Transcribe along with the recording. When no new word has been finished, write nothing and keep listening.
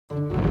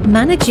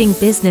Managing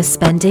business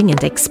spending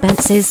and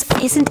expenses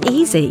isn't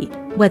easy,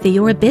 whether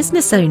you're a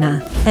business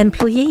owner,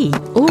 employee,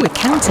 or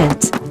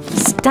accountant.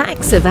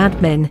 Stacks of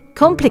admin,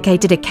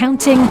 complicated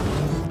accounting,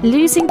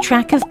 losing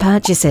track of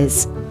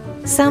purchases.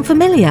 Sound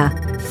familiar?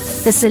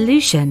 The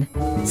solution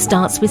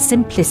starts with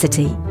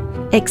simplicity.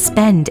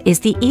 Expend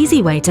is the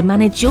easy way to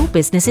manage your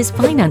business's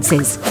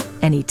finances,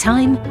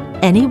 anytime,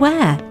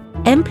 anywhere.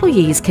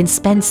 Employees can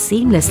spend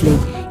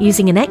seamlessly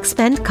using an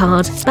Expend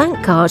card,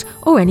 bank card,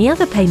 or any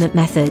other payment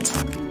method.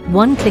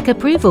 One-click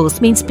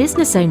approvals means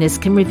business owners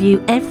can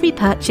review every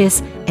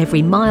purchase,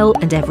 every mile,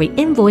 and every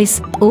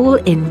invoice, all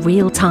in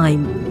real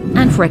time.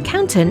 And for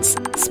accountants,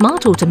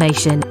 smart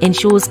automation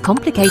ensures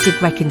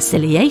complicated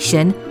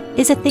reconciliation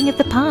is a thing of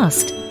the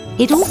past.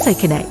 It also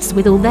connects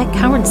with all their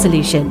current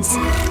solutions.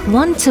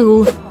 One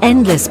tool,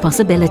 endless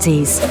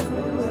possibilities,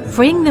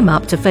 freeing them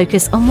up to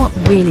focus on what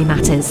really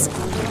matters.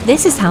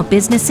 This is how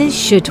businesses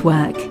should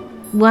work.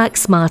 Work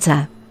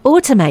smarter.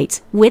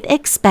 Automate with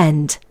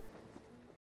Expend.